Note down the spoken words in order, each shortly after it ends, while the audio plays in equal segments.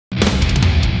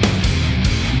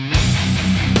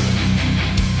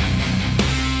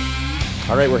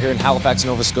All right, we're here in Halifax,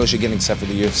 Nova Scotia, getting set for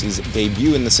the UFC's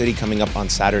debut in the city coming up on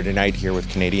Saturday night here with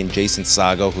Canadian Jason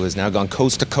Saggo, who has now gone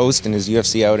coast to coast in his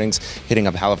UFC outings, hitting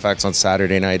up Halifax on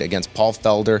Saturday night against Paul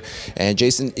Felder. And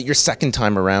Jason, your second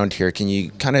time around here, can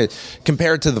you kind of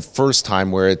compare it to the first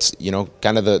time where it's, you know,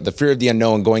 kind of the fear of the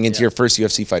unknown going into your first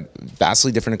UFC fight?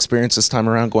 Vastly different experience this time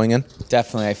around going in?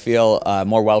 Definitely. I feel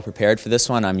more well prepared for this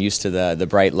one. I'm used to the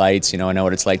bright lights. You know, I know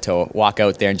what it's like to walk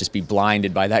out there and just be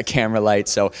blinded by that camera light.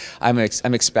 So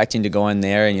I'm expecting to go in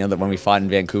there, and you know that when we fought in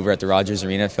Vancouver at the Rogers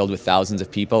Arena filled with thousands of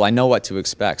people, I know what to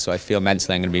expect. So I feel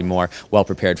mentally I'm going to be more well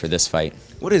prepared for this fight.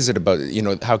 What is it about, you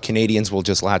know, how Canadians will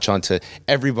just latch on to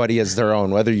everybody as their own,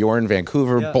 whether you're in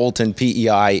Vancouver, Bolton,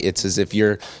 PEI, it's as if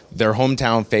you're their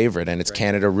hometown favorite, and it's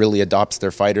Canada really adopts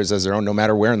their fighters as their own no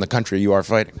matter where in the country you are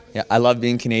fighting. Yeah, I love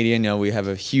being Canadian. You know, we have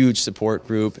a huge support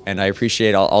group, and I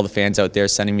appreciate all the fans out there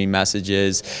sending me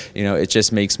messages. You know, it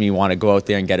just makes me want to go out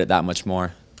there and get it that much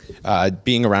more.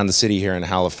 Being around the city here in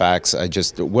Halifax,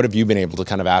 what have you been able to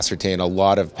kind of ascertain? A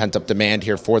lot of pent-up demand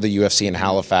here for the UFC in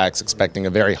Halifax, expecting a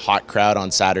very hot crowd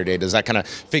on Saturday. Does that kind of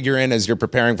figure in as you're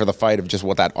preparing for the fight of just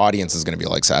what that audience is going to be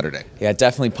like Saturday? Yeah, it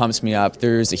definitely pumps me up.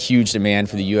 There's a huge demand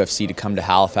for the UFC to come to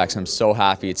Halifax. I'm so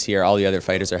happy it's here. All the other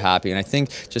fighters are happy, and I think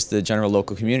just the general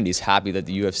local community is happy that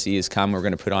the UFC has come. We're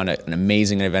going to put on an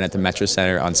amazing event at the Metro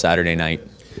Center on Saturday night.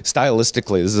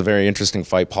 Stylistically, this is a very interesting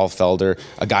fight. Paul Felder,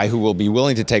 a guy who will be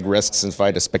willing to take risks and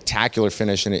fight a spectacular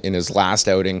finish in his last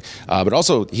outing, but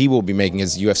also he will be making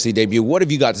his UFC debut. What have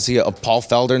you got to see of Paul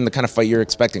Felder and the kind of fight you're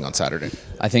expecting on Saturday?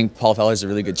 I think Paul Felder is a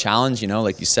really good challenge. You know,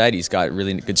 like you said, he's got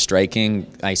really good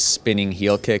striking, nice spinning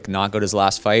heel kick, knockout his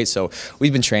last fight. So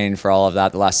we've been training for all of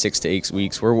that the last 6 to 8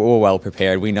 weeks. We're well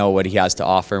prepared. We know what he has to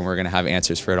offer, and we're going to have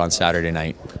answers for it on Saturday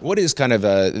night. What is kind of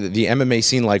the MMA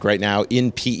scene like right now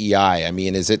in PEI? I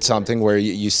mean, is it something where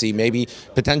you see maybe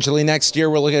potentially next year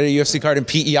we'll look at a UFC card in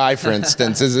PEI, for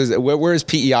instance? Where is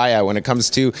PEI at when it comes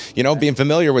to, you know, being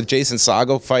familiar with Jason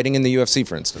Saggo fighting in the UFC,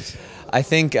 for instance? I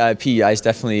think PEI is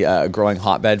definitely a growing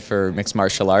hotbed for mixed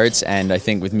martial arts, and I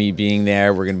think with me being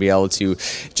there, we're going to be able to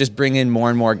just bring in more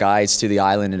and more guys to the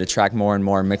island and attract more and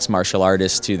more mixed martial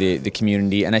artists to the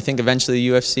community. And I think eventually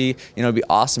the UFC, you know, it'd be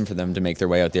awesome for them to make their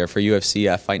way out there for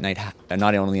UFC fight night,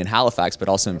 not only in Halifax, but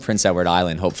also in Prince Edward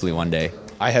Island, hopefully one day.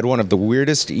 I had one of the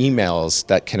weirdest emails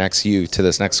that connects you to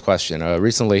this next question.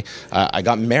 Recently, I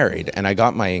got married, and I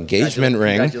got my engagement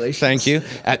ring. Congratulations. Thank you.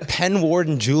 At Penn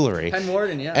Warden Jewelry. Penn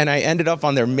Warden, yeah. And I ended up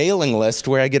on their mailing list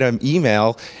where I get an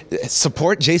email,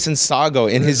 support Jason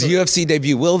Saggo in his UFC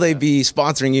debut. Will they be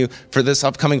sponsoring you for this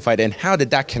upcoming fight? And how did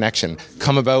that connection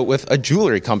come about with a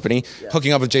jewelry company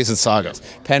hooking up with Jason Saggo?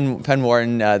 Penn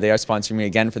Warden, they are sponsoring me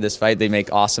again for this fight. They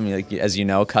make awesome, like, as you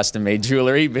know, custom-made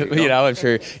jewelry. You know, I'm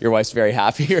sure your wife's very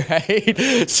happy.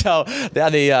 Right? So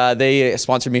yeah, they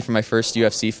sponsored me for my first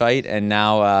UFC fight, and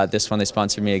now this one they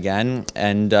sponsored me again.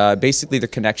 And basically the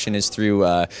connection is through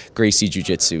Gracie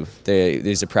Jiu-Jitsu.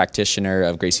 There's a practitioner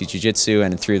of Gracie Jiu-Jitsu,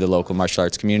 and through the local martial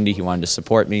arts community, he wanted to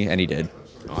support me, and he did.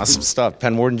 Awesome stuff.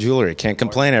 Penn Warden Jewelry. Can't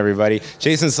complain, everybody.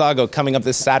 Jason Saggo coming up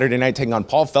this Saturday night taking on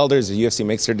Paul Felder as the UFC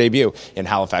makes their debut in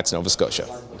Halifax, Nova Scotia.